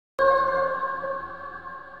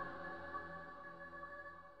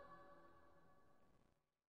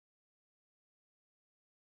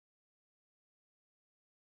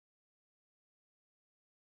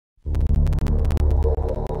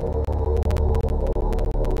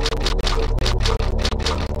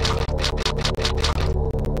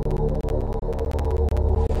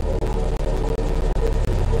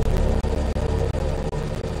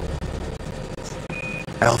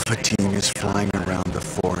Alpha Team is flying around the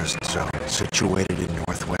forest zone situated in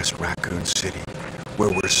northwest Raccoon City, where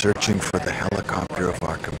we're searching for the helicopter of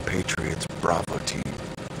our compatriots Bravo Team,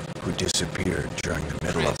 who disappeared during the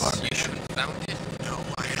middle of our mission. Found it? No,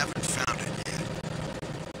 I haven't found it yet.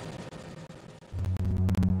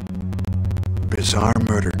 Bizarre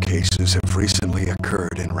murder cases have recently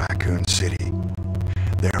occurred in Raccoon City.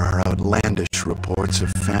 There are outlandish reports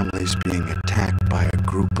of families being attacked by a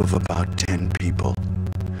group of about 10 people.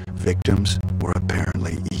 Victims were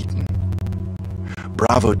apparently eaten.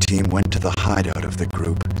 Bravo Team went to the hideout of the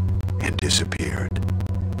group and disappeared.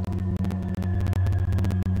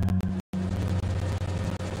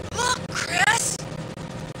 Look, Chris!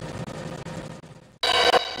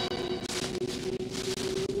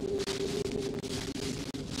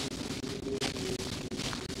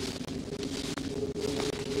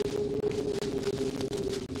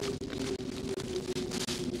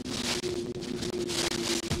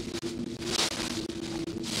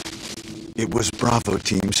 It was Bravo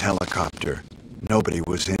Team's helicopter. Nobody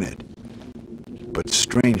was in it. But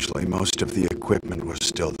strangely, most of the equipment was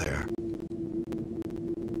still there.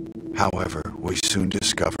 However, we soon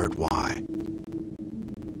discovered why.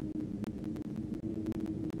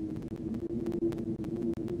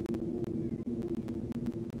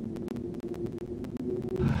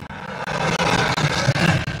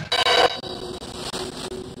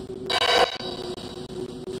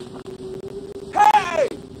 Hey!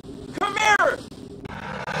 Come here!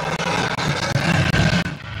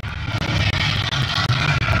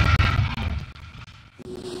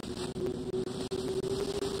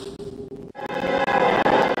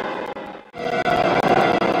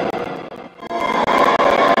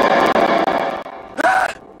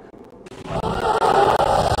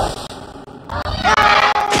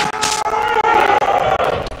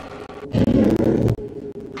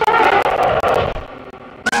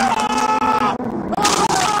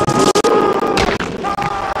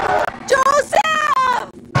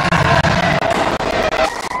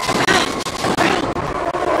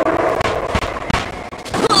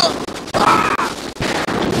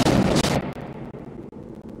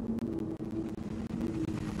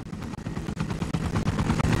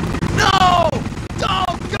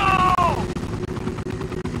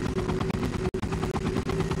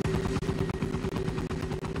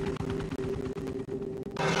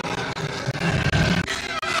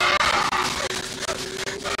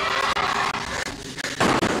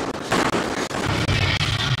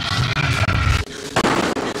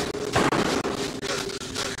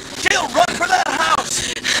 Run for that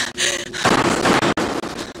house!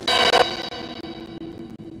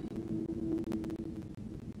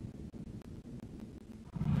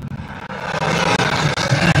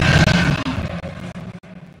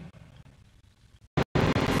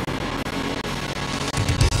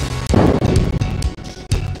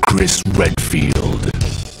 Chris Redfield.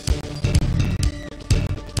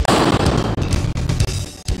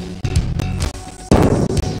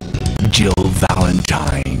 Jill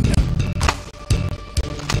Valentine.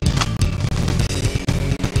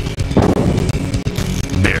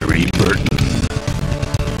 Mary Burton.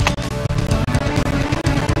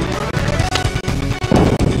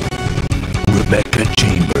 Rebecca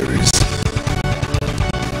Chambers.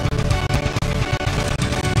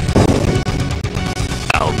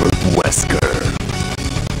 Albert Wesker.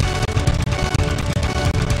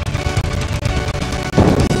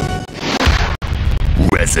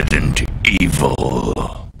 Resident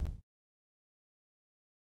Evil.